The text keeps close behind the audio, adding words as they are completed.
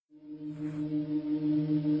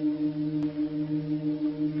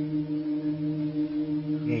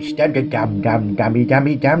dum dum dum dummy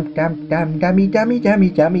dummy dum dum dum dummy dummy dummy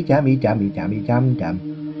dummy dummy dummy dummy dum dum.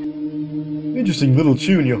 Interesting little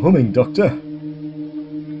tune you're humming, Doctor.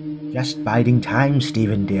 Just biding time,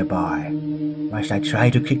 Stephen, dear boy, whilst I try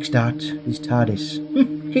to kickstart this TARDIS.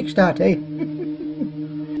 Kickstart, eh?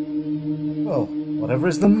 Well, whatever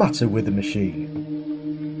is the matter with the machine?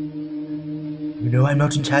 You know, I'm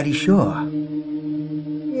not entirely sure.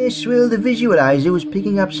 Yes, well, the visualizer was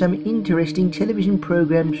picking up some interesting television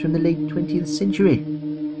programs from the late 20th century.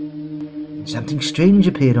 And something strange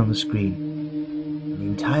appeared on the screen. And the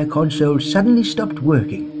entire console suddenly stopped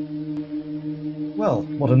working. Well,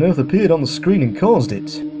 what on earth appeared on the screen and caused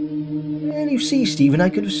it? Well, you see, Stephen, I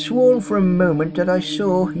could have sworn for a moment that I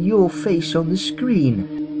saw your face on the screen.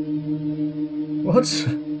 What?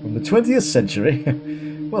 From the 20th century?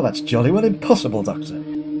 Well, that's jolly well impossible, Doctor.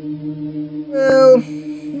 Well,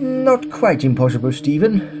 not quite impossible,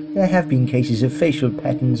 Stephen. There have been cases of facial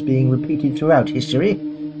patterns being repeated throughout history.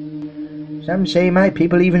 Some say my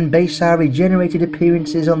people even base our regenerated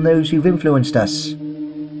appearances on those who've influenced us.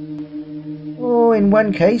 Or, in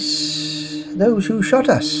one case, those who shot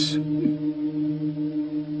us.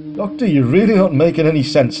 Doctor, you're really not making any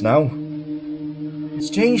sense now. The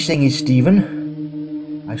strange thing is, Stephen,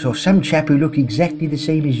 I saw some chap who looked exactly the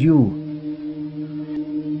same as you.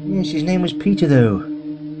 Yes, his name was Peter, though.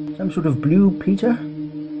 Some sort of blue Peter?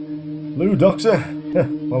 Blue, Doctor?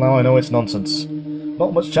 Well, now I know it's nonsense.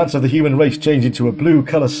 Not much chance of the human race changing to a blue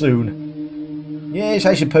colour soon. Yes,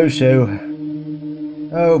 I suppose so.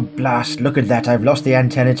 Oh, blast, look at that. I've lost the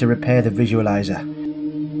antenna to repair the visualizer.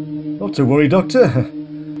 Not to worry, Doctor.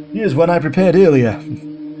 Here's one I prepared earlier.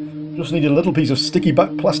 Just needed a little piece of sticky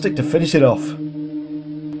back plastic to finish it off.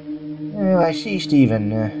 Oh, I see,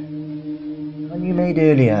 Stephen. One you made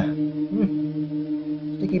earlier.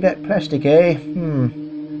 Sticky back plastic, eh?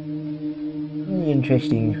 Very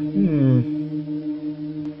interesting.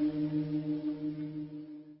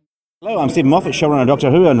 Hello, I'm Stephen Moffat, showrunner of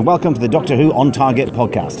Doctor Who, and welcome to the Doctor Who On Target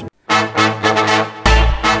podcast.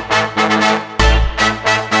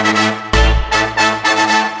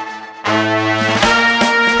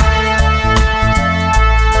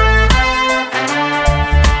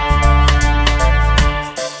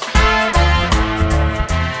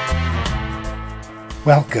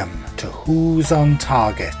 Welcome to Who's on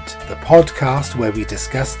Target, the podcast where we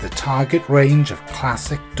discuss the Target range of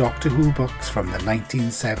classic Doctor Who books from the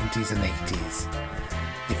 1970s and 80s.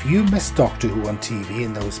 If you missed Doctor Who on TV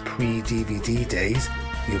in those pre-DVD days,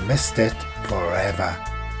 you missed it forever.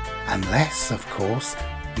 Unless, of course,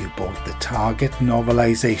 you bought the Target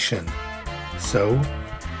novelisation. So,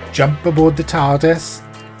 jump aboard the TARDIS,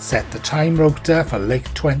 set the time rotor for late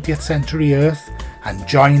 20th century Earth, and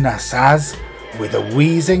join us as, with a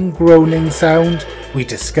wheezing, groaning sound, we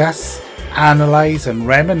discuss, analyse and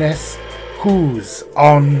reminisce Who's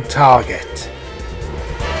on Target.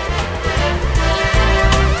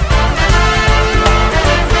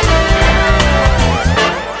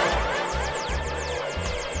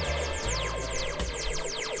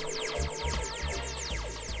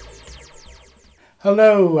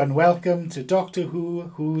 Hello and welcome to Doctor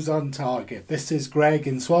Who Who's on Target. This is Greg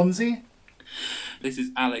in Swansea. This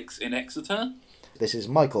is Alex in Exeter. This is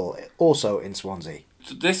Michael, also in Swansea.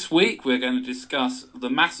 So this week we're going to discuss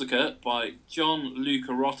The Massacre by John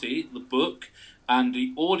Lucarotti, the book, and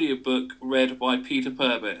the audiobook read by Peter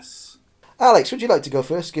Purves. Alex, would you like to go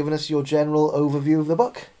first, giving us your general overview of the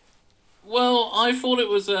book? Well, I thought it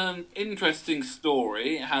was an interesting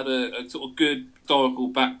story. It had a sort of good historical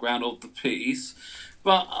background of the piece,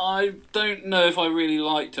 but I don't know if I really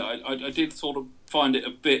liked it. I did sort of find it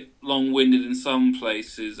a bit long-winded in some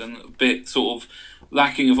places and a bit sort of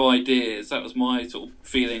lacking of ideas. That was my sort of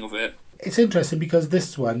feeling of it. It's interesting because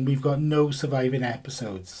this one, we've got no surviving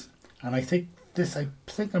episodes. And I think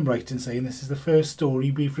I'm right in saying this is the first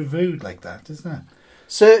story we've reviewed like that, isn't it?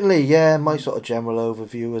 Certainly, yeah. My sort of general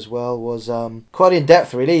overview as well was quite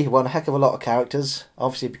in-depth, really. One heck of a lot of characters,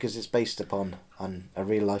 obviously because it's based upon a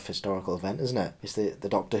real-life historical event, isn't it? It's the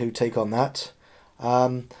Doctor Who take on that.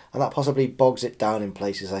 And that possibly bogs it down in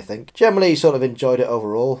places, I think. Generally, sort of enjoyed it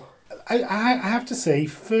overall. I have to say,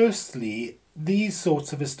 firstly, these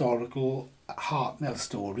sorts of historical Hartnell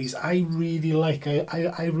stories I really like.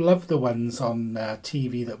 I love the ones on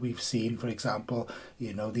TV that we've seen, for example,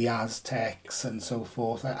 you know, the Aztecs and so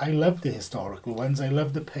forth. I love the historical ones. I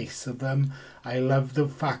love the pace of them. I love the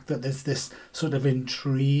fact that there's this sort of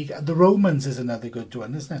intrigue. The Romans is another good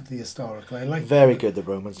one, isn't it? The historical. I like very good, the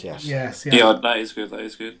Romans, yes. Yes, yeah. Yeah, that is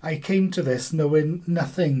good. I came to this knowing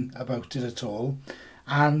nothing about it at all,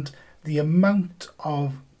 and the amount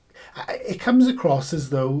of it comes across as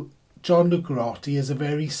though John Lucarotti is a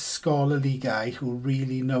very scholarly guy who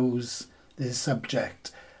really knows this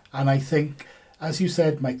subject. And I think, as you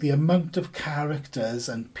said, Mike, the amount of characters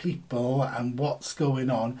and people and what's going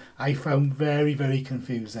on, I found very, very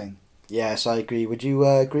confusing. Yes, I agree. Would you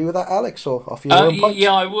agree with that, Alex, or off your own point?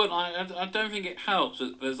 Yeah, I would. I don't think it helps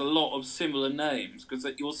that there's a lot of similar names, because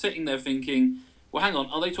you're sitting there thinking, well, hang on,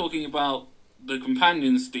 are they talking about the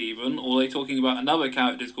companion Stephen, or are they talking about another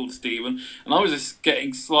character called Stephen? And I was just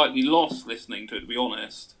getting slightly lost listening to it, to be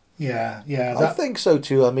honest. Yeah. I think so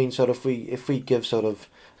too. I mean, sort of, if we give sort of,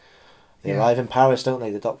 they arrive in Paris, don't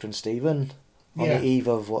they? The Doctor and Stephen on the eve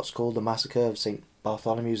of what's called the massacre of St.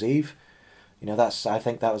 Bartholomew's Eve. You know, I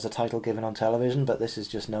think that was the title given on television, but this is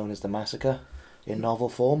just known as the massacre in novel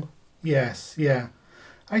form. Yes, yeah.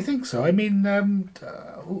 I think so. I mean,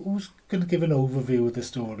 who's going to give an overview of the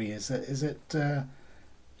story? Is it?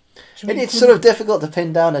 It's sort of difficult to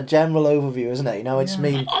pin down a general overview, isn't it? You know, it's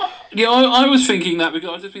me. I was thinking that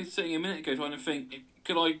because I've just been sitting a minute ago trying to think,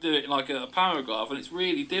 could I do it in like a paragraph? And it's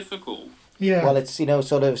really difficult. Yeah. Well, it's, you know,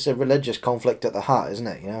 sort of, it's a religious conflict at the heart, isn't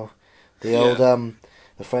it? You know, the old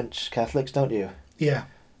the French Catholics, don't you? Yeah.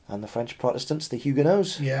 And the French Protestants, the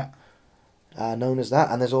Huguenots. Yeah. Known as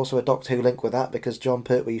that, and there's also a Doctor Who link with that, because John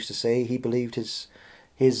Pertwee used to say he believed his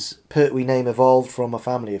Pertwee name evolved from a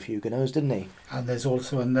family of Huguenots, didn't he? And there's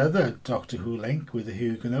also another Doctor Who link with the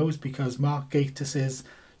Huguenots, because Mark Gatiss'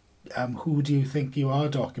 Who Do You Think You Are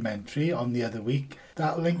documentary on the other week,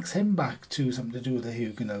 that links him back to something to do with the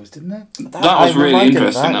Huguenots, didn't it? That was really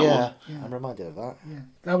interesting. I'm reminded of that. Yeah,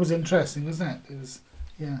 that was interesting, wasn't it? It was,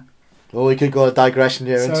 yeah. Well, we could go a digression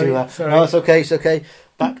here into... Sorry. No, it's okay.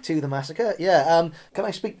 Back to the massacre. Yeah, can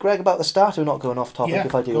I speak, Greg, about the start? We're not going off topic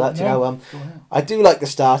if I do that. You know, I do like the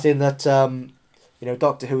start in that, you know,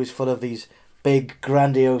 Doctor Who is full of these big,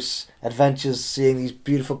 grandiose adventures, seeing these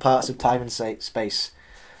beautiful parts of time and space.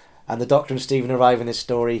 And the Doctor and Stephen arrive in this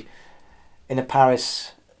story in a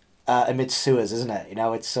Paris amid sewers, isn't it? You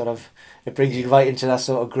know, it's sort of... It brings you right into that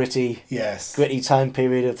sort of gritty time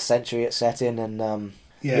period of the century it's set in, and...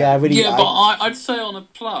 I'd say on a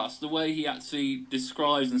plus, the way he actually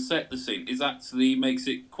describes and set the scene makes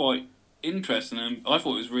it quite interesting, and I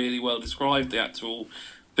thought it was really well described, the actual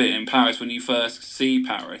bit in Paris when you first see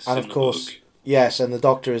Paris. And of course, yes, and the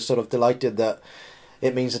Doctor is sort of delighted that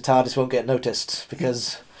it means the TARDIS won't get noticed,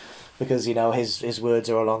 because you know his words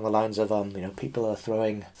are along the lines of you know, people are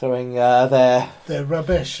throwing their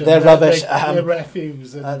rubbish, their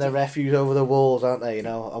refuse, and their refuse over the walls, aren't they? You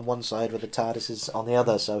know, on one side with the TARDIS is on the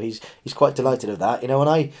other. So he's quite delighted of that. You know,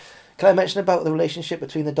 and can I mention about the relationship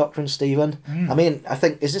between the Doctor and Stephen? I mean, I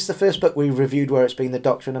think, is this the first book we reviewed where it's been the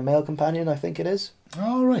Doctor and a male companion? I think it is.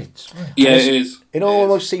 Oh, right. Yeah, it is. It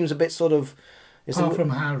almost seems a bit sort of... Apart from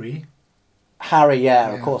Harry. Harry,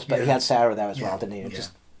 of course, but he had Sarah there as well, didn't he?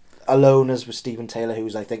 Just alone as with Stephen Taylor,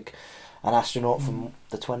 who's, I think, an astronaut from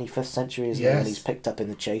the 25th century, isn't he? And he's picked up in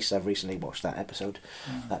The Chase. I've recently watched that episode,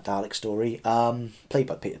 that Dalek story, played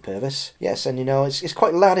by Peter Purves. Yes, and you know, it's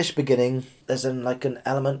quite laddish beginning. There's an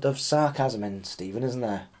element of sarcasm in Stephen, isn't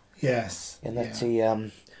there? Yes. In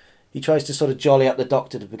that he tries to sort of jolly up the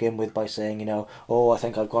Doctor to begin with by saying, you know, oh, I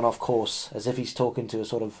think I've gone off course, as if he's talking to a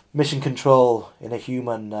sort of mission control in a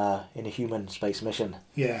human space mission.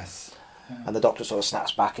 Yes. And the Doctor sort of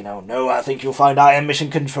snaps back, you know, no, I think you'll find I am mission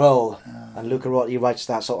control. And Lucarotti writes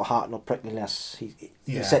that sort of Hartnell prickliness.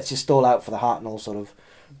 He sets his stall out for the Hartnell sort of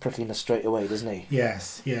prickliness straight away, doesn't he?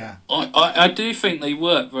 Yes, yeah. I do think they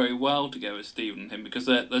work very well together, Stephen and him, because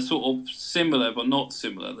they're sort of similar but not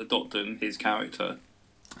similar, the Doctor and his character.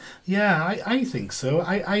 Yeah, I think so.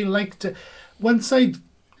 I liked it. Once I'd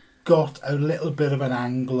got a little bit of an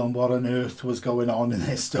angle on what on earth was going on in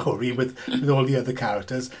this story with all the other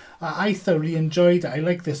characters, I thoroughly enjoyed it. I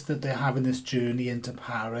like this, that they're having this journey into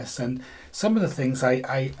Paris, and some of the things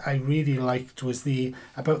I really liked was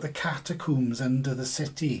about the catacombs under the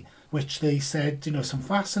city, which they said, you know, some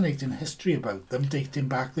fascinating history about them, dating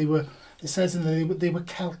back. It says they were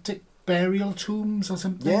Celtic burial tombs or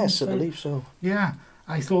something. Yes, I believe so. Yeah.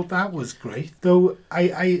 I thought that was great. Though,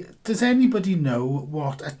 does anybody know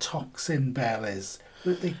what a toxin bell is?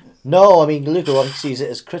 No, I mean, Lucarotti sees it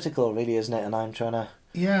as critical, really, isn't it? And I'm trying to...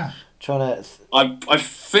 I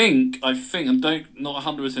think, I'm not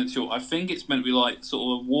 100% sure, I think it's meant to be like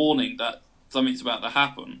sort of a warning that something's about to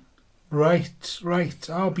happen. Right.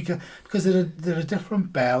 Oh, because there are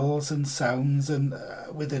different bells and sounds and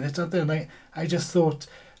within it, aren't there? And I just thought,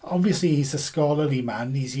 obviously he's a scholarly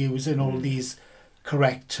man, he's using all these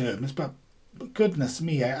correct terms, but goodness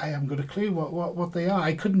me, I haven't got a clue what they are.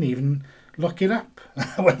 I couldn't even look it up.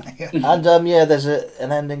 And there's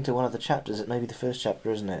an ending to one of the chapters. It may be the first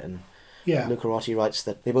chapter, isn't it? And Yeah. Lucarotti writes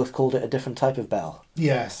that they both called it a different type of bell.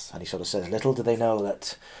 Yes. And he sort of says, little did they know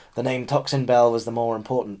that the name Toxin Bell was the more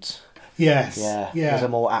important. Yes. Yeah, Yeah. there's a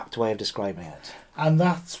more apt way of describing it. And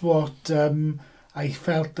that's what I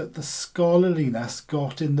felt that the scholarliness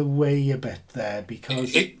got in the way a bit there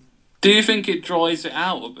because... Do you think it dries it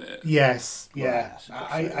out a bit? Yes, Well, yeah. yes,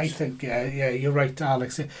 I think, yeah, you're right,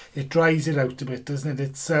 Alex. It dries it out a bit, doesn't it?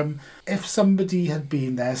 It's if somebody had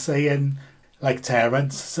been there saying, like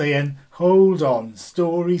Terence, saying, hold on,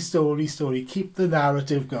 story, keep the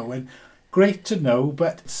narrative going. Great to know,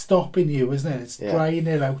 but it's stopping you, isn't it? It's drying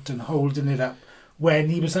it out and holding it up when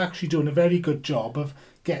he was actually doing a very good job of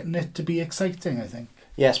getting it to be exciting, I think.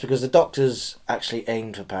 Yes, because the doctor's actually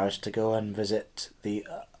aimed for Paris to go and visit the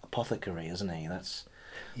apothecary, isn't he?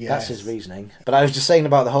 That's his reasoning. But I was just saying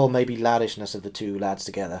about the whole maybe laddishness of the two lads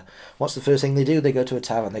together. What's the first thing they do? They go to a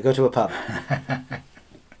tavern. They go to a pub.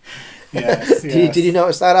 Yes, Did you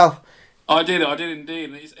notice that, Al? I did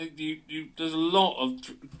indeed. There's a lot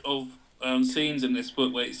of scenes in this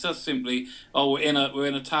book where it's just simply, we're in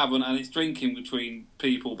a tavern and it's drinking between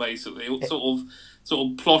people basically. Sort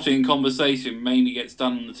of plotting conversation mainly gets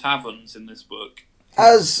done in the taverns in this book.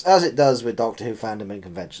 As it does with Doctor Who fandom and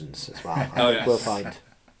conventions as well. I think we'll find.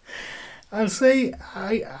 I'll say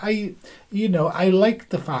I like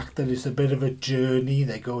the fact that it's a bit of a journey.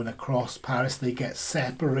 They're going across Paris. They get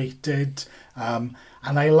separated, and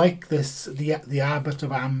I like this the Abbot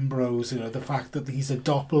of Ambrose. The fact that he's a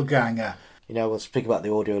doppelganger. We'll speak about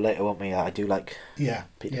the audio later, won't we? I do like Peter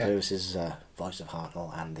Purvis's voice of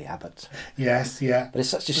Hartnell and the Abbot. Yes, yeah. But it's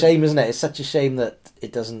such a shame, isn't it? It's such a shame that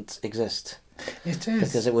it doesn't exist. It is.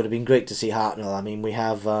 Because it would have been great to see Hartnell. I mean, we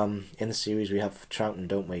have, in the series, we have Troughton,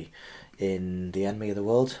 don't we? In The Enemy of the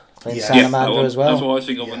World. Playing Salamander as well. That's what I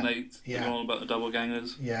think of when they go on about the double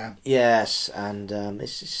gangers. Yeah. Yes, and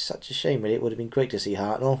it's just such a shame, really. It would have been great to see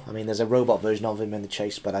Hartnell. I mean, there's a robot version of him in The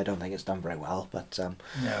Chase, but I don't think it's done very well. But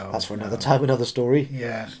that's for another time, another story.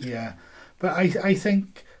 Yeah, yeah. But I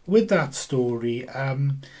think with that story,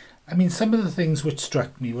 some of the things which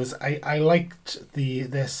struck me was I liked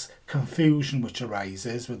this confusion which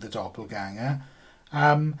arises with the doppelganger,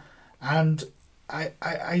 and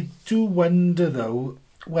I do wonder though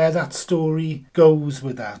where that story goes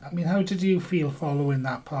with that. I mean, how did you feel following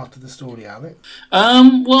that part of the story, Alex?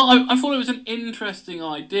 Well, I thought it was an interesting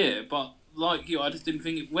idea, but like you, I just didn't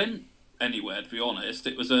think it went anywhere. To be honest,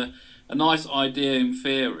 it was a nice idea in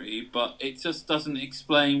theory, but it just doesn't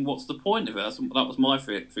explain what's the point of it. That was my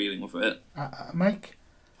feeling with it. Mike?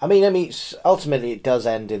 I mean, ultimately it does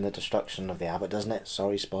end in the destruction of the Abbot, doesn't it?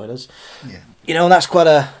 Sorry, spoilers. Yeah. That's quite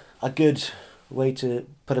a good way to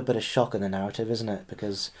put a bit of shock in the narrative, isn't it?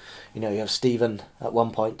 Because, you have Stephen at one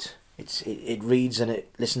point. It reads and it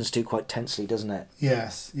listens to quite tensely, doesn't it?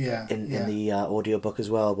 Yes, yeah. In the audiobook as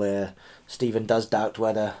well, where Stephen does doubt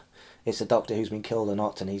whether it's the Doctor who's been killed or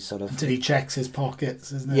not, and he's sort of... Until he checks his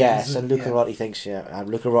pockets, isn't it? Yes, and Lucarotti thinks,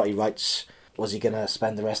 Lucarotti writes, was he going to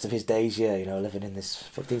spend the rest of his days here, living in this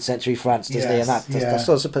 15th century France, doesn't he? And that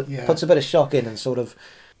sort of puts a bit of shock in and sort of...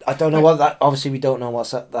 I don't know obviously we don't know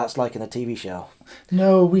what that's like in the TV show.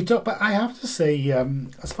 No, we don't, but I have to say,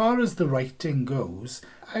 as far as the writing goes,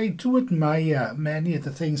 I do admire many of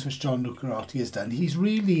the things which John Lucarotti has done. He's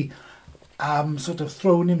really sort of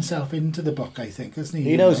thrown himself into the book, I think, hasn't he?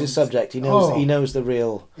 He knows his subject. He knows the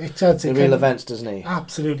real events, doesn't he?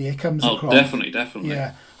 Absolutely, it comes across. Definitely.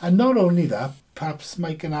 Yeah, and not only that, perhaps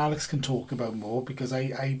Mike and Alex can talk about more because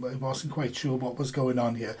I wasn't quite sure what was going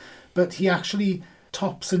on here, but he actually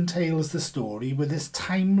tops and tails the story with this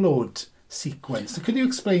Time Lord sequence. So could you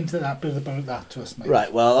explain a bit about that to us, Mike?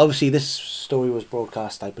 Right, well, obviously this story was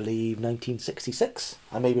broadcast, I believe, 1966.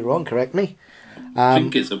 I may be wrong, correct me. I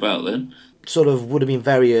think it's about then. Sort of would have been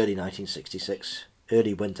very early 1966,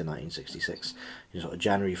 early winter 1966, sort of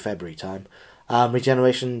January, February time.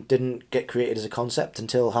 Regeneration didn't get created as a concept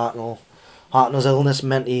until Hartnell's illness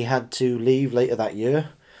meant he had to leave later that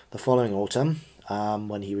year, the following autumn.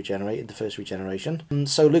 When he regenerated, the first regeneration. And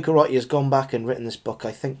so Lucarotti has gone back and written this book,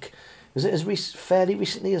 I think, was it fairly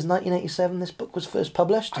recently as 1987 this book was first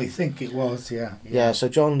published? I think it was, yeah. Yeah, so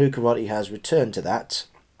John Lucarotti has returned to that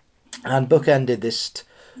and bookended this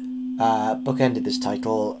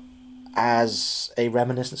title as a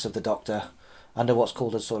reminiscence of the Doctor under what's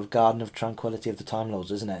called a sort of Garden of Tranquility of the Time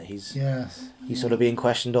Lords, isn't it? He's sort of being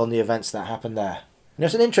questioned on the events that happened there. And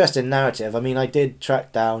it's an interesting narrative. I mean, I did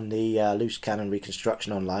track down the loose cannon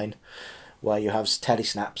reconstruction online, where you have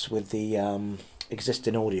telesnaps with the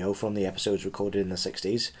existing audio from the episodes recorded in the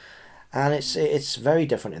 60s, and it's very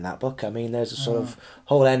different in that book. I mean, there's a sort of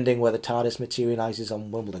whole ending where the TARDIS materialises on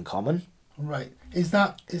Wimbledon Common, Right. Is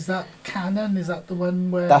that canon? Is that the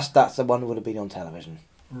one where... That's the one that would have been on television.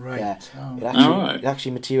 Right. Yeah. Oh. It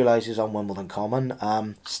actually materialises on Wimbledon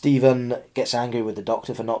Common. Stephen gets angry with the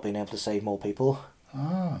Doctor for not being able to save more people.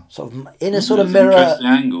 Ah. Sort of in a sort of There's mirror, interesting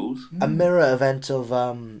angles. a mirror event of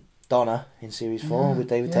Donna in Series 4 with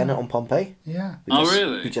David Tennant on Pompeii. Yeah.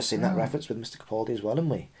 Really? We've just seen that reference with Mr. Capaldi as well, haven't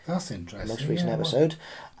we? That's interesting. The most recent episode.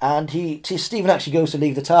 And Stephen actually goes to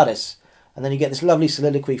leave the TARDIS. And then you get this lovely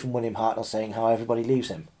soliloquy from William Hartnell saying how everybody leaves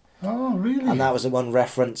him. Oh, really? And that was the one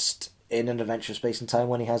referenced in An Adventure of Space and Time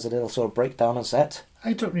when he has a little sort of breakdown on set.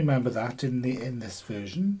 I don't remember that in this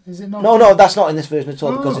version. Is it not? No, that's not in this version at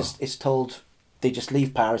all because Oh. it's told they just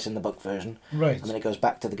leave Paris in the book version. Right. And then it goes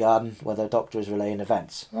back to the garden where the Doctor is relaying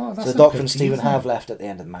events. Oh, that's so a the Doctor and pity, Stephen isn't it? have left at the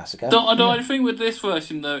end of the massacre. I think with this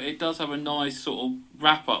version though, it does have a nice sort of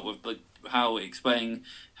wrap up with how it explains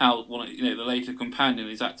how the later companion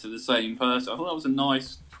is actually the same person. I thought that was a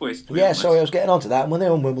nice twist. to be Yeah, honest. sorry, I was getting onto that. And when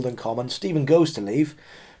they're on Wimbledon Common, Stephen goes to leave,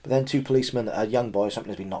 but then two policemen, a young boy, something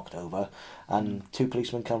has been knocked over, and two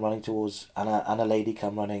policemen come running towards, and a lady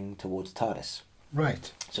come running towards TARDIS.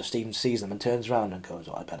 Right. So Stephen sees them and turns around and goes,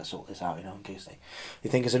 I better sort this out, in case they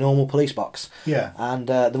think it's a normal police box. Yeah. And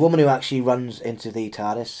the woman who actually runs into the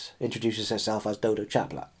TARDIS introduces herself as Dodo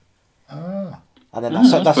Chaplet. Ah. And then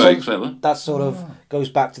that's very clever. that sort of goes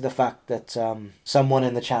back to the fact that someone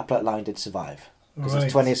in the Chaplet line did survive. Because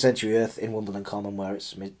it's 20th century Earth in Wimbledon Common where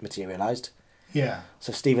it's materialised. Yeah.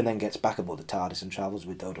 So Stephen then gets back aboard the TARDIS and travels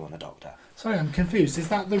with Dodo and the Doctor. Sorry, I'm confused. Is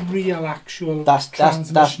that the real actual That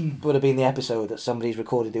transmission? would have been the episode that somebody's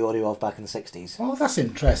recorded the audio of back in the 60s. Oh, that's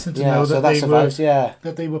interesting to Yeah, know so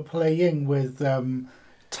that they were playing with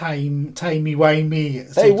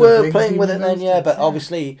timey-wimey. They were playing with it then, yeah, but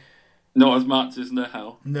obviously... Not as much as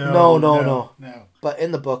now. No. But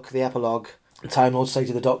in the book, the epilogue, the Time Lords say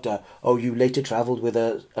to the Doctor, oh, you later travelled with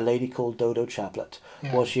a lady called Dodo Chaplet.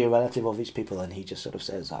 Yeah. Was she a relative of these people? And he just sort of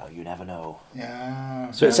says, oh, you never know.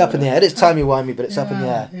 Yeah. So it's up in the air. It is timey-wimey, but it's up in the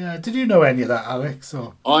air. Yeah. Did you know any of that, Alex?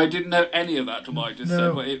 Or? I didn't know any of that to what I just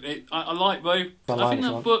No. said, but I like both. I think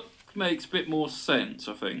that book makes a bit more sense,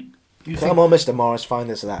 I think. Come on, Mr. Morris,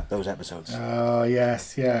 find us those episodes. Oh,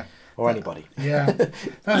 yes, yeah. Or anybody. Yeah.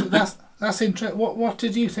 That's interesting. What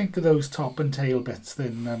did you think of those top and tail bits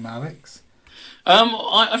then, Alex?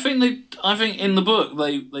 I think in the book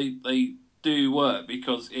they do work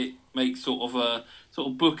because it makes sort of a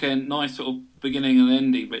bookend, nice sort of beginning and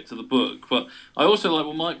ending bit to the book. But I also like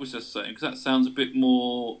what Mike was just saying because that sounds a bit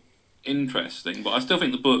more interesting. But I still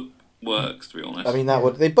think the book works, to be honest. I mean,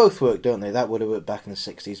 they both work, don't they? That would have worked back in the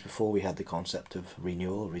 60s before we had the concept of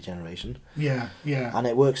renewal, regeneration. Yeah. And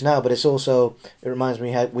it works now, but it reminds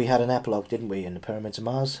me, we had an epilogue, didn't we, in the Pyramids of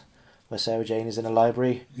Mars, where Sarah Jane is in a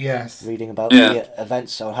library Yes. reading about the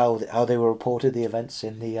events, or how they were reported, the events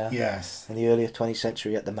in the in the early 20th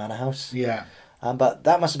century at the Manor House. Yeah. But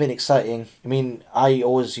that must have been exciting. I mean, I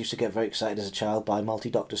always used to get very excited as a child by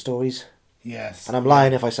multi-Doctor stories. Yes. And I'm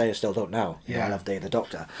lying if I say I still don't now. Yeah. I love Day of the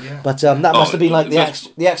Doctor. Yeah. But that must have been like the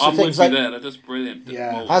extra I'm things. with Like, you there. They're just brilliant.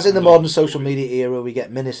 Yeah. as in the modern social media era, we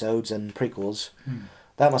get minisodes and prequels.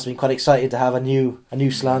 That must have been quite exciting to have a new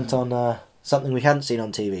slant on something we hadn't seen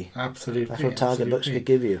on TV. Absolutely. That's what Target Books could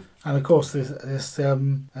give you. And of course, this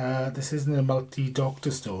isn't a multi-Doctor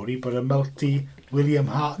story, but a multi-William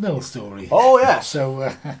Hartnell story. Oh yes.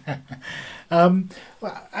 So,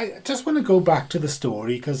 well, I just want to go back to the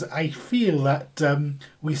story because I feel that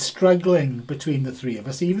we're struggling between the three of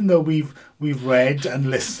us, even though we've read and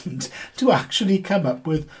listened, to actually come up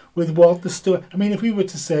with what the story. I mean, if we were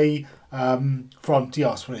to say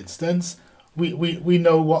Frontios, for instance, we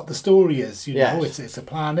know what the story is. You know, it's a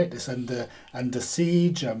planet. It's under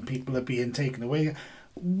siege, and people are being taken away.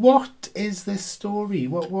 What is this story?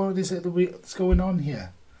 What is it that's going on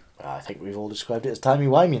here? I think we've all described it as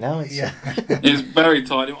timey-wimey now. It's very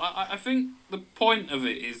tidy. I think the point of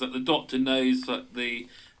it is that the Doctor knows that the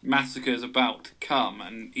massacre is about to come,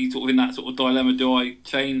 and he's sort of in that sort of dilemma: do I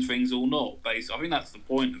change things or not? Basically, I think that's the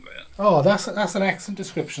point of it. Oh, that's an excellent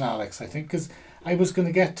description, Alex. I think because I was going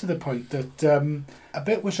to get to the point that a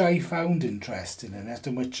bit which I found interesting in it,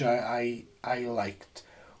 and which I liked,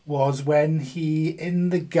 was when he, in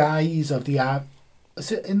the guise of the abbot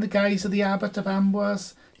of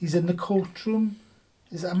Amboise, he's in the courtroom.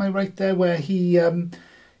 Am I right there? Where he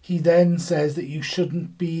then says that you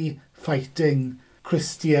shouldn't be fighting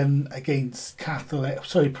Protestants against Catholic.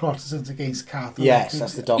 Yes,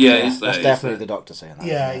 that's the Doctor. Yeah, that's definitely the Doctor saying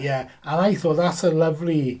that. Yeah. And I thought that's a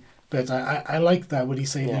lovely bit. I like that when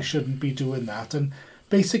he's saying we shouldn't be doing that. And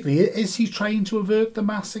basically, is he trying to avert the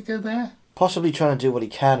massacre there? Possibly trying to do what he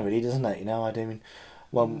can, really, doesn't it? You know, I mean,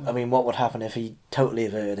 Well, I mean, what would happen if he totally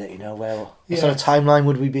averted it? You know, what Yeah. sort of timeline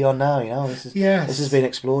would we be on now? You know, this Yes. has been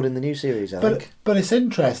explored in the new series. I think. But it's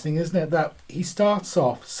interesting, isn't it, that he starts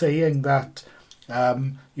off saying that,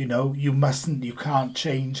 you know, you can't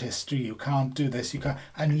change history, you can't do this, you can't,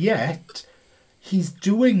 and yet he's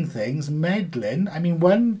doing things, meddling. I mean,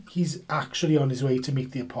 when he's actually on his way to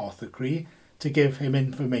meet the apothecary to give him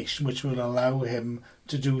information which will allow him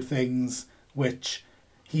to do things which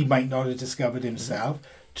he might not have discovered himself.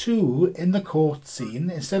 Two, in the court scene,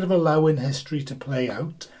 instead of allowing history to play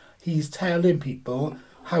out, he's telling people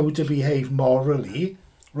how to behave morally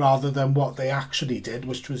rather than what they actually did,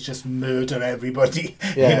 which was just murder everybody,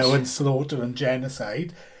 Yes. you know, and slaughter and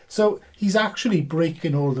genocide. So he's actually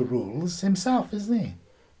breaking all the rules himself, isn't he?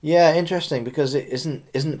 Yeah, interesting, because it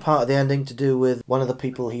isn't part of the ending to do with one of the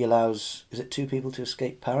people he allows. Is it 2 people to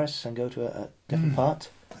escape Paris and go to a different part?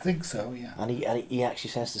 I think so, yeah. And he actually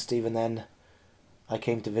says to Stephen then, I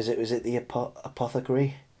came to visit, was it the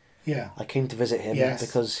apothecary? Yeah. I came to visit him Yes.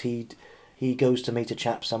 because he goes to meet a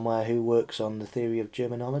chap somewhere who works on the theory of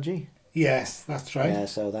Germanology. Yes, that's right. Yeah,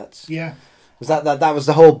 so that's... Yeah. Was that was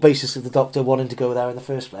the whole basis of the Doctor wanting to go there in the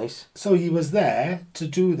first place? So he was there to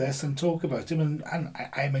do this and talk about him, and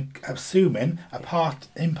I'm assuming impart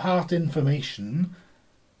information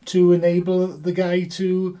to enable the guy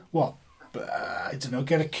to what? I don't know,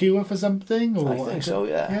 get a cure for something, or I think so,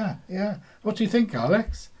 yeah. Yeah, yeah. What do you think,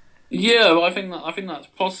 Alex? Yeah, well, I think that's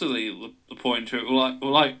possibly the point to it.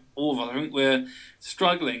 Like all of us, I think we're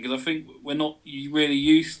struggling because I think we're not really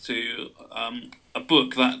used to a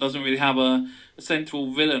book that doesn't really have a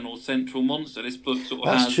central villain or central monster. This book sort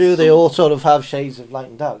of has... That's true, they all sort of have shades of light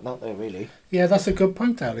and dark, don't they, really? Yeah, that's a good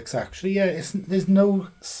point, Alex. Actually, yeah, there's no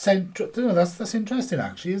central. No, that's interesting,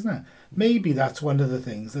 actually, isn't it? Maybe that's one of the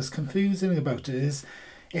things that's confusing about it is,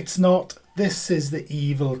 it's not. This is the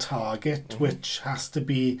evil target which has to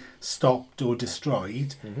be stopped or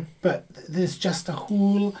destroyed, but there's just a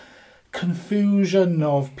whole confusion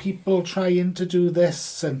of people trying to do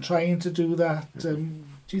this and trying to do that. Do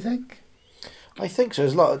you think? I think so.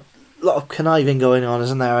 There's a lot of conniving going on,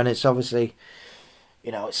 isn't there? And it's obviously,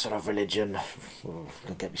 you know, it's sort of religion. Oh,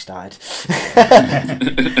 don't get me started.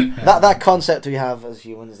 that concept we have as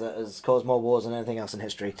humans that has caused more wars than anything else in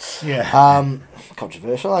history. Yeah.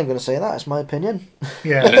 Controversial. I'm going to say that. It's my opinion.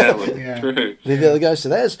 Yeah. Yeah. True. Leave the other guys to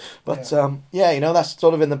theirs. But yeah, you know, that's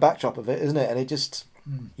sort of in the backdrop of it, isn't it? And it just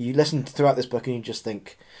you listen throughout this book and you just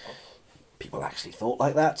think people actually thought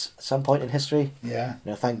like that at some point in history. Yeah.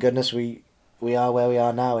 You know, thank goodness we are where we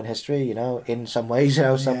are now in history. You know, in some ways,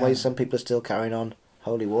 ways, some people are still carrying on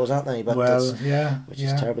holy wars, aren't they? But which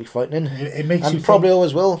is terribly frightening. It makes and you probably think,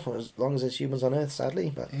 always will, as long as there's humans on Earth,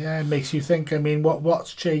 sadly. But yeah, it makes you think. I mean,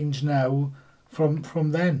 what's changed now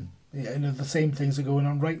from then? You know, the same things are going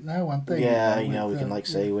on right now, aren't they? yeah, you know, we can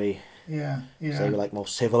say we yeah say we're like more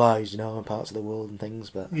civilized, you know, in parts of the world and things.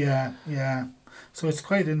 But yeah. So it's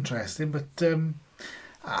quite interesting. But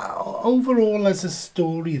overall, as a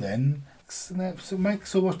story, then. So, Mike,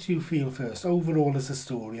 so what do you feel first? Overall, as a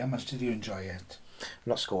story, how much did you enjoy it?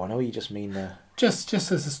 not score. I know you just mean just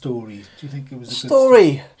as a story. Do you think it was a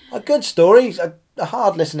story? A good story. A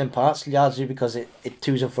hard listening parts, largely because it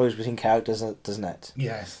twos and fro's between characters, doesn't it?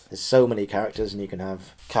 Yes. There's so many characters, and you can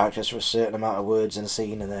have characters for a certain amount of words in a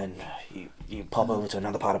scene, and then you pop over to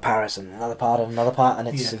another part of Paris and another part, and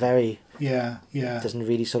it's very... Yeah. It doesn't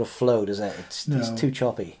really sort of flow, does it? It's too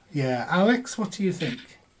choppy. Yeah. Alex, what do you think?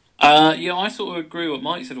 Yeah, I sort of agree with what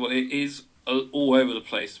Mike said. Well, it is all over the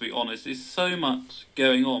place, to be honest. There's so much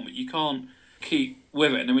going on, but you can't keep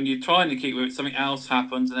with it. And when you're trying to keep with it, something else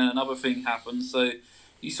happens, and then another thing happens. So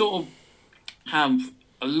you sort of have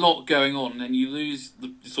a lot going on, and then you lose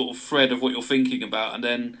the sort of thread of what you're thinking about, and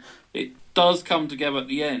then it does come together at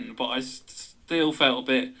the end. But I still felt a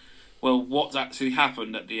bit, well, what's actually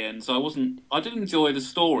happened at the end? So I did enjoy the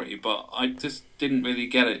story, but I just didn't really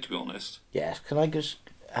get it, to be honest. Yeah, can I just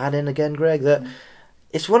add in again, Greg, that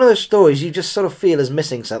it's one of those stories you just sort of feel is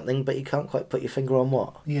missing something, but you can't quite put your finger on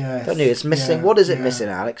what. Yeah. Don't you? It's missing. Yeah, what is it missing,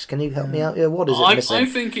 Alex? Can you help me out here? What is it missing?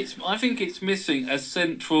 I think it's missing a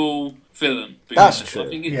central villain. That's true.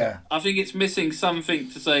 I think it's missing something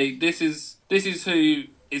to say. This is who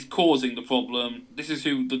is causing the problem. This is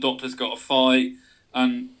who the Doctor's got to fight,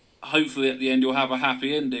 and hopefully at the end you'll have a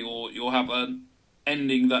happy ending, or you'll have an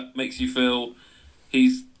ending that makes you feel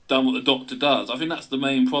he's done what the Doctor does. I think that's the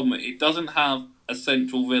main problem. It doesn't have a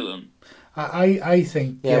central villain. I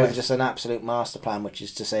think... Yeah, with just an absolute master plan, which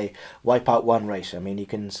is to say, wipe out one race. I mean, you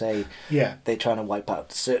can say they're trying to wipe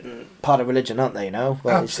out a certain part of religion, aren't they, you know?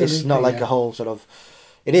 Well, it's not like a whole sort of...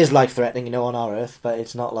 It is life-threatening, you know, on our Earth, but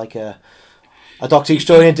it's not like a a Doctor Who's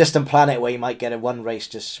story in a distant planet where you might get one race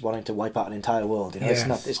just wanting to wipe out an entire world. You know,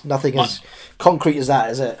 Yes. it's nothing as concrete as that,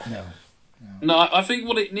 is it? No. No, I think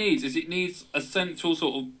what it needs is a central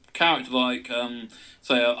sort of character, like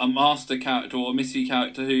say a master character or a Missy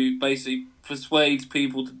character who basically persuades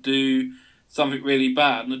people to do something really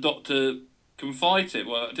bad, and the Doctor can fight it.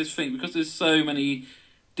 Well, I just think because there's so many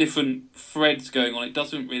different threads going on, it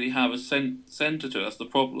doesn't really have a centre to it. That's the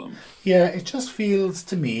problem. Yeah, it just feels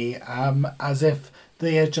to me as if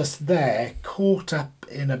they are just there, caught up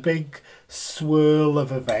in a big swirl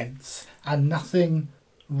of events, and nothing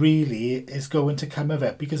really is going to come of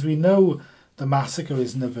it, because we know the massacre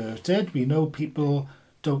isn't averted. We know people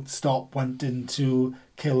don't stop wanting to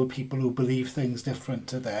kill people who believe things different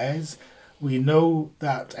to theirs. We know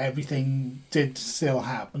that everything did still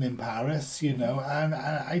happen in Paris, you know, and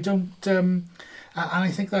I don't, and I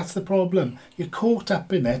think that's the problem. You're caught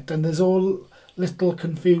up in it, and there's all little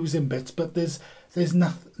confusing bits, but there's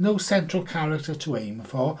no central character to aim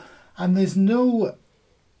for, and there's no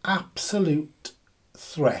absolute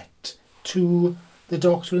threat to the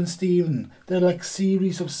Doctor and Stephen. They're like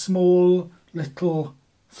series of small little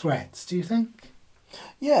threats. Do you think?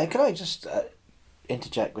 Yeah, can I just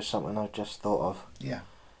interject with something I've just thought of? Yeah.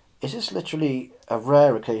 Is this literally a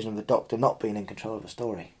rare occasion of the Doctor not being in control of a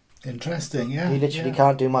story? Interesting, yeah. He literally yeah.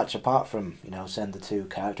 can't do much apart from, you know, send the two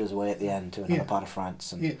characters away at the end to another part of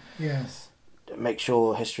France and Yes. make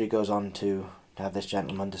sure history goes on to have this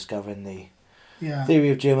gentleman discovering the Yeah. theory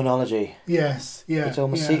of Germanology. Yes. Yeah. It's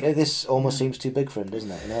almost yeah. this almost seems too big for him, doesn't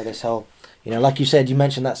it? You know, this whole, you know, like you said, you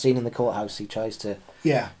mentioned that scene in the courthouse. He tries to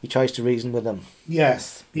reason with them.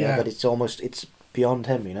 Yes. You know, Yeah. but it's beyond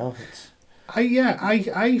him. You know.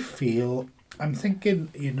 I feel, I'm thinking,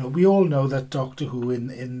 you know, we all know that Doctor Who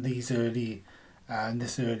in this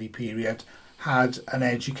early period had an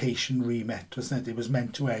education remit, wasn't it? It was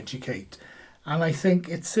meant to educate, and I think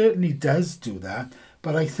it certainly does do that.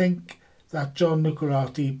 But I think that John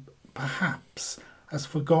Nuccarati perhaps has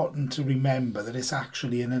forgotten to remember that it's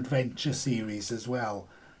actually an adventure series as well,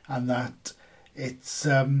 and that it's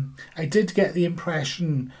I did get the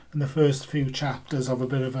impression in the first few chapters of a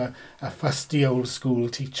bit of a fusty old school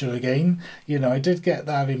teacher again. You know, I did get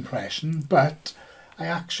that impression, but I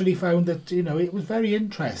actually found that, you know, it was very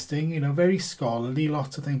interesting, you know, very scholarly,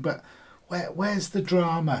 lots of things, but where's the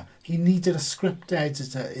drama? He needed a script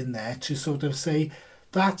editor in there to sort of say,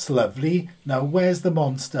 that's lovely, now where's the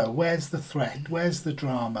monster? Where's the threat? Where's the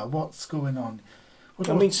drama? What's going on?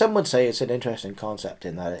 I mean, some would say it's an interesting concept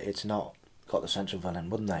in that it's not got the central villain,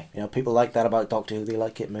 wouldn't they? You know, people like that about Doctor Who. They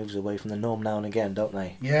like it moves away from the norm now and again, don't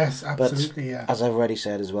they? Yes, absolutely, but, yeah. as I've already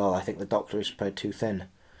said as well, I think the Doctor is spread too thin.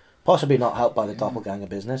 Possibly not helped by the doppelganger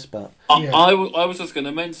business, but... I was just going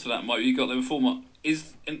to mention that, Mike, you got there before, Mike.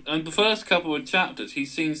 In the first couple of chapters, he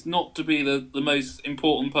seems not to be the most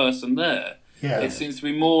important person there. Yeah. It seems to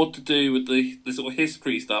be more to do with the sort of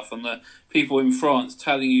history stuff and the people in France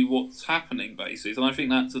telling you what's happening, basically. And I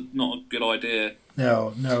think that's not a good idea.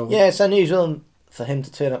 No. Yeah, it's unusual for him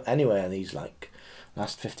to turn up anywhere in these, like,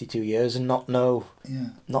 last 52 years and not know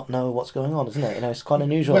what's going on, isn't it? You know, it's quite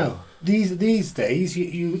unusual. Well, these days,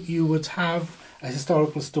 you would have a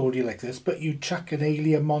historical story like this, but you chuck an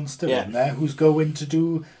alien monster in there who's going to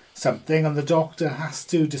do something, and the Doctor has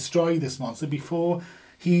to destroy this monster before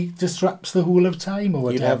he disrupts the whole of time or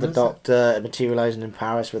whatever. You'd have the Doctor materialising in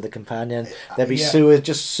Paris with a companion. There'd be sewer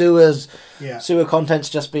contents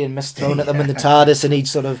just being misthrown at them in the TARDIS, and he'd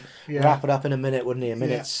sort of wrap it up in a minute, wouldn't he? A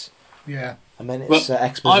minute's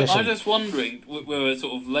exposition. I'm just wondering, with a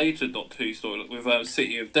sort of later Doctor Who story, with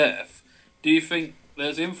City of Death, do you think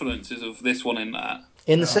there's influences of this one in that?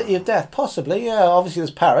 In the City of Death, possibly, yeah. Obviously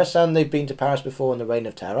there's Paris, and they've been to Paris before in the Reign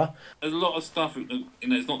of Terror. There's a lot of stuff, you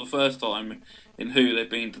know, it's not the first time in Who they've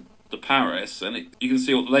been to Paris, and you can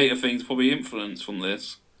see what later things probably influence from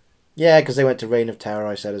this. Yeah, because they went to Reign of Terror,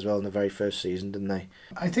 I said as well, in the very first season, didn't they?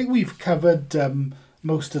 I think we've covered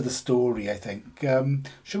most of the story, I think.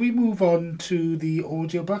 Shall we move on to the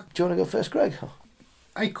audiobook? Do you want to go first, Greg?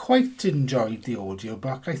 I quite enjoyed the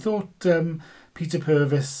audiobook. I thought Peter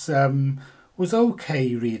Purves was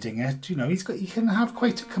okay reading it. You know, he can have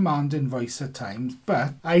quite a commanding voice at times,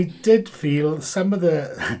 but I did feel some of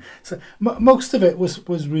the most of it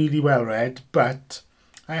was really well read, but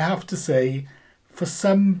I have to say, for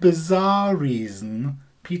some bizarre reason,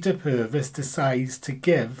 Peter Purves decides to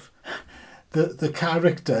give the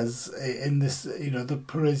characters in this, you know, the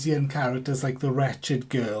Parisian characters, like the wretched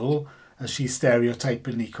girl, as she's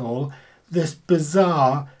stereotypically called, this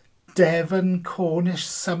bizarre Devon, Cornish,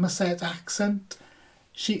 Somerset accent.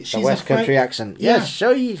 She's a West Country accent. Yeah. Yes,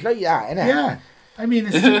 so he's like that, innit? Yeah. I mean,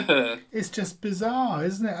 it's just bizarre,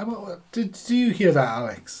 isn't it? Did you hear that,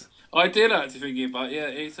 Alex? I did actually thinking about it. Yeah,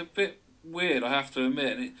 it's a bit weird, I have to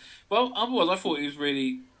admit. Otherwise I thought he was a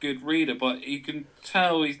really good reader, but you can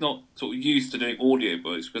tell he's not sort of used to doing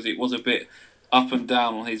audiobooks because it was a bit up and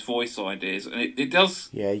down on his voice ideas, and it does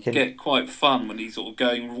get quite fun when he's sort of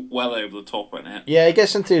going well over the top on it. Yeah, he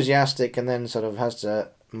gets enthusiastic and then sort of has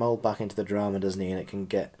to mould back into the drama, doesn't he? And it can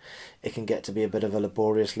get to be a bit of a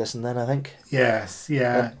laborious listen then, I think. Yes,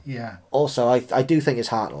 yeah. Also, I do think his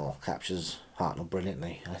Hartnell captures Hartnell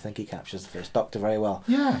brilliantly. I think he captures the First Doctor very well.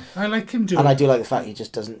 Yeah, I like him doing. And I do like the fact he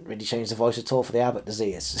just doesn't really change the voice at all for the Abbott, does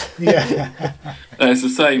he? It's it's the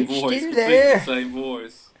same voice. Still there. The same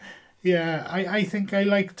voice. Yeah, I think I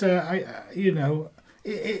liked. It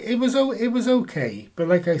was okay, but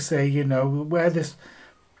like I say, where this,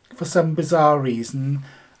 for some bizarre reason,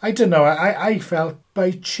 I don't know. I felt by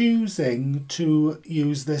choosing to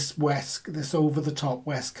use this over the top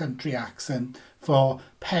West Country accent for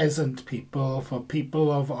peasant people, for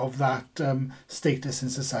people of that status in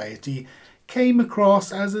society, came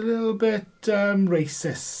across as a little bit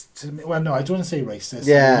racist. Well, no, I don't want to say racist.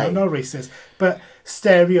 Yeah, not racist, but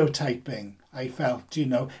stereotyping. I felt,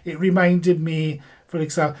 it reminded me, for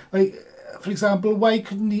example, why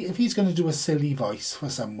couldn't he, if he's going to do a silly voice for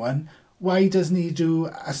someone, why doesn't he do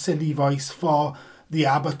a silly voice for the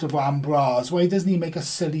Abbot of Ambrose? Why doesn't he make a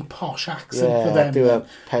silly posh accent for them? Do a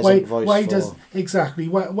peasant voice.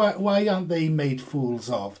 Why aren't they made fools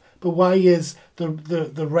of? But why is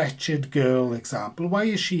the wretched girl example? Why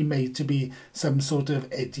is she made to be some sort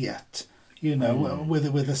of idiot?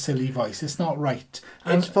 With a silly voice, it's not right.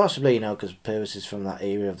 And it's possibly because Purvis is from that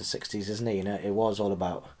era of the 60s, isn't he? It was all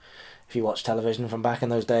about, if you watch television from back in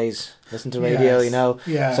those days, listen to radio.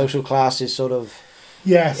 Social class is sort of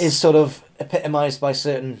epitomised by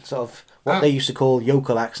certain sort of what they used to call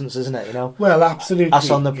yokel accents, isn't it? Well, absolutely. Us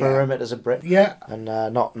on the perimeters of Britain. Yeah. And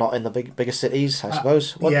not in the bigger cities, I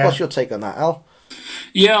suppose. What's your take on that, Al?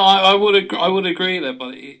 Yeah, I would agree there,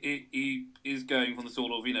 but he is going from the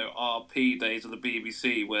sort of RP days of the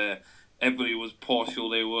BBC where everybody was posh or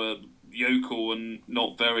they were yokel and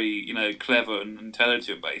not very clever and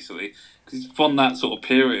intelligent, basically, because he's from that sort of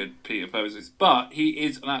period, Peter Poses. But he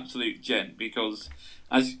is an absolute gent because,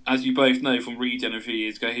 as you both know from Regen a few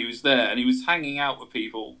years ago, he was there and he was hanging out with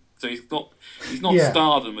people. So he's not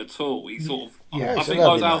stardom at all. He's sort of. I think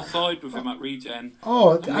I was outside with him at Regen.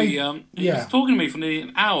 He was talking to me for nearly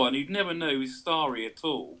an hour, and you'd never know he was starry at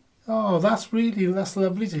all. Oh, that's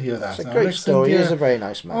lovely to hear that. It's a great story. He's a very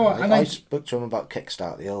nice man. I spoke to him about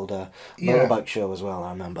Kickstart, the old motorbike show as well.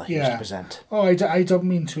 I remember he used to present. Oh, I don't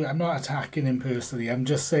mean to. I'm not attacking him personally. I'm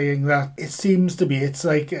just saying that it seems to be. It's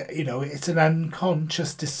like it's an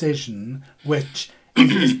unconscious decision which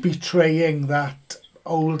is betraying that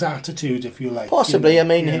old attitude, if you like. Possibly.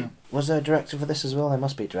 Was there a director for this as well? There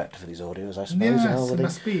must be a director for these audios, I suppose. Yes, there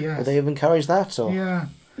must be. Yes. Would they have encouraged that? Or? Yeah.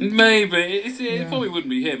 Maybe it probably wouldn't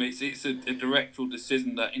be him. It's a directorial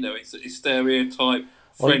decision that it's a stereotype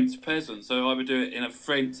French peasant. So I would do it in a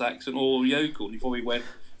French accent or yokel. And you probably went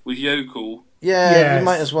with yokel. Yeah, you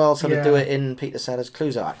might as well sort of do it in Peter Sellers'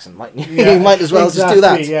 Clouseau accent, mightn't you? You might as well just do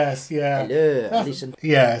that. Yes, yeah. Hello,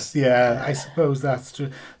 yes, yeah. I suppose that's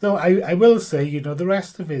true. Though I will say, the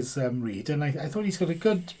rest of his read, and I thought he's got a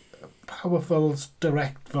good, powerful,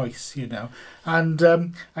 direct voice,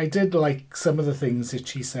 and I did like some of the things that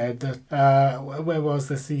she said. That where was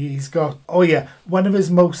this? He's got one of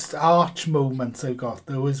his most arch moments I got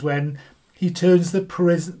though is when he turns the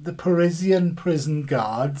Parisian prison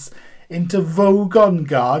guards into Vogon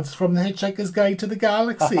guards from The Hitchhiker's Guide to the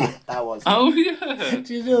Galaxy. That was. Oh yeah.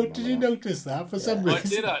 Did you notice that for some reason? I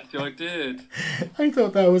did actually. I did. I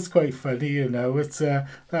thought that was quite funny. It's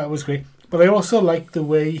that was great. But I also liked the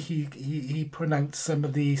way he pronounced some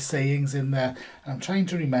of the sayings in there. I'm trying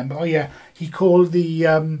to remember. Oh yeah, he called the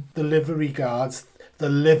livery guards the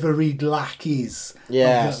liveried lackeys.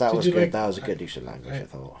 Yes, that was good. That was a good use of language, I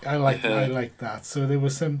thought. I like that. So there were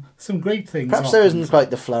some great things. Perhaps there isn't quite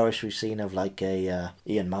the flourish we've seen of like a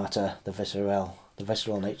Ian Marter, the visceral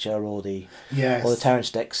nature, or the Terrance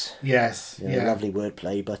Dicks. Yes, lovely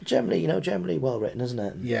wordplay, but generally well written, isn't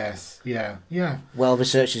it? Yes, yeah. Well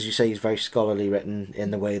researched, as you say. He's very scholarly written in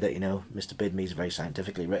the way that Mr. Bidme's very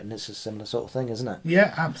scientifically written. It's a similar sort of thing, isn't it?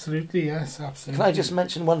 Yeah, absolutely. Yes, absolutely. Can I just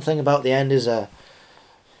mention one thing about the end? Is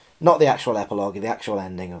not the actual epilogue, the actual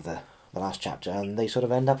ending of the last chapter, and they sort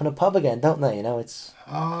of end up in a pub again, don't they? It's.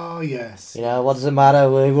 Oh yes. What does it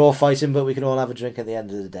matter? We're all fighting, but we can all have a drink at the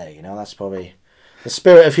end of the day. That's probably the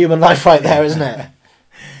spirit of human life right there, isn't it?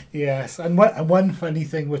 Yes, and one funny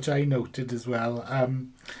thing which I noted as well,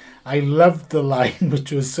 I loved the line,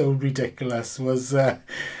 which was so ridiculous, was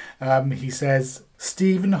he says,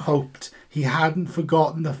 Stephen hoped he hadn't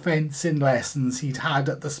forgotten the fencing lessons he'd had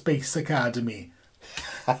at the Space Academy.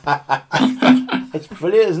 It's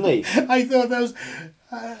brilliant, isn't he? I thought that was...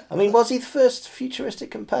 I mean, was he the first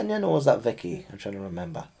futuristic companion, or was that Vicky? I'm trying to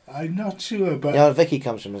remember. I'm not sure, but... Yeah, Vicky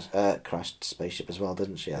comes from a crashed spaceship as well,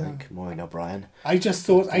 doesn't she? I think, Maureen O'Brien. I just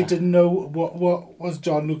thought, I didn't know what was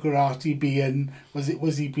John Lucarati being...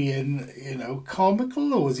 Was he being,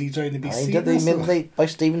 comical, or was he trying to be serious? By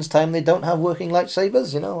Stephen's time, they don't have working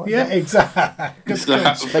lightsabers, Yeah, exactly.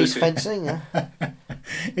 Space fencing, yeah.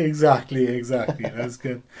 Exactly. That's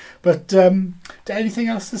good. But anything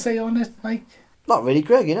else to say on it, Mike? Not really,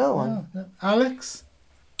 Greg, No. Alex?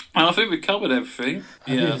 And I think we covered everything.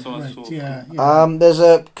 That's what I thought. Yeah. There's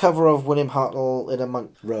a cover of William Hartnell in a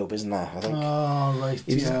monk robe, isn't there? I think. Oh, right.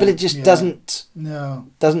 But it just doesn't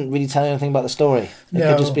really tell you anything about the story. It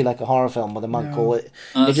could just be like a horror film with a monk, or it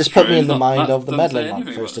just put me in the mind of the meddling monk,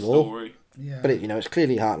 first of all. Yeah. But it's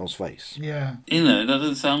clearly Hartnell's face. Yeah. That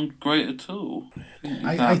doesn't sound great at all.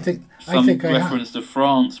 I think reference to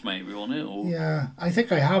France maybe on it, or I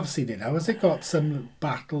think I have seen it now. Has it got some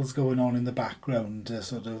battles going on in the background?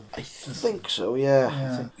 I think so.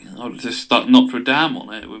 Yeah. I would just stuck Notre Dame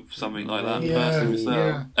on it with something like that.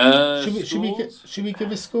 Should we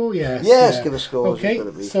give a score? Yes. Yes, give a score. Okay.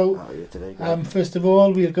 So first of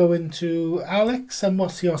all, we'll go into Alex. And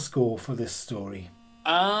what's your score for this story?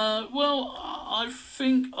 Well, I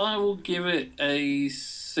think I will give it a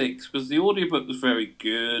 6 because the audiobook was very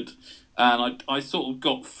good, and I sort of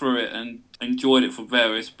got through it and enjoyed it for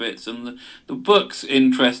various bits. And the book's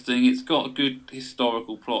interesting. It's got a good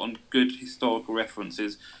historical plot and good historical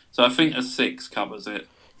references. So I think a 6 covers it.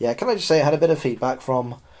 Yeah, can I just say I had a bit of feedback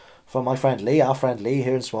from my friend Lee, our friend Lee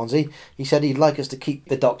here in Swansea. He said he'd like us to keep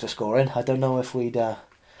the Doctor scoring. I don't know if we'd... I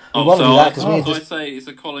say it's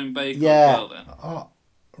a Colin Baker as well then. Oh,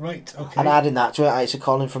 right, okay. And adding that to it, it's a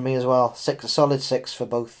Colin from me as well. A solid 6 for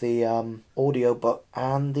both the audio book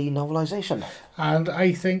and the novelisation. And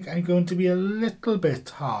I think I'm going to be a little bit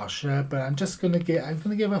harsher, but I'm going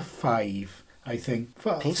to give a 5. I think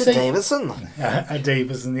Peter Davison.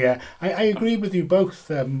 Davison, yeah. I agree with you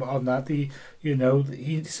both on that. He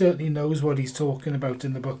certainly knows what he's talking about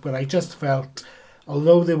in the book, but I just felt,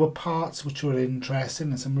 although there were parts which were interesting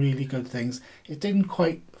and some really good things, it didn't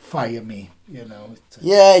quite fire me. It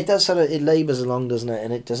does it labours along, doesn't it?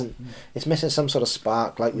 And it doesn't. It's missing some sort of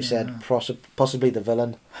spark, like we said. Possibly the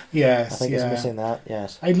villain. Yes, I think it's missing that.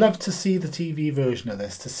 Yes. I'd love to see the TV version of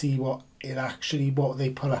this to see what they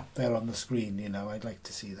put up there on the screen. I'd like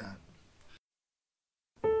to see that.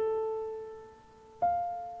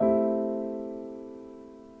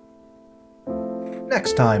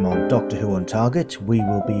 Next time on Doctor Who on Target, we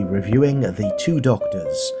will be reviewing The Two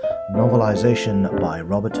Doctors, novelisation by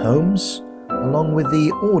Robert Holmes, along with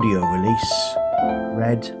the audio release,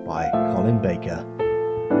 read by Colin Baker.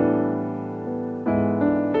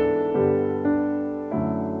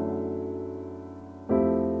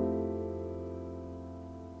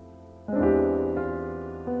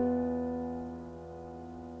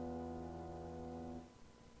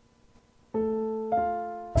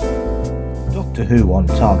 Doctor Who on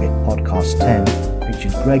Target Podcast 10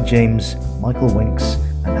 features Greg James, Michael Winks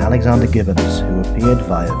and Alexander Gibbons, who appeared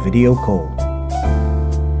via video call.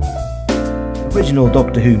 Original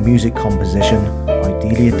Doctor Who music composition by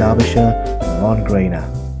Delia Derbyshire and Ron Grainer.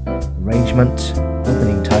 Arrangement,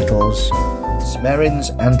 opening titles,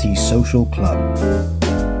 Smerrin's Anti-Social Club.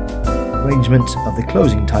 Arrangement of the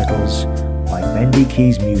closing titles by Bendy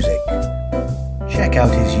Keys Music. Check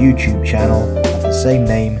out his YouTube channel of the same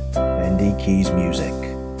name, Bendy Keys Music.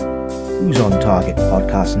 Who's on Target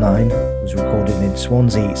Podcast 9 was recorded in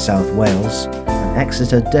Swansea, South Wales and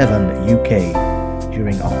Exeter, Devon, UK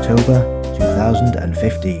during October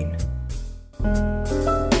 2015.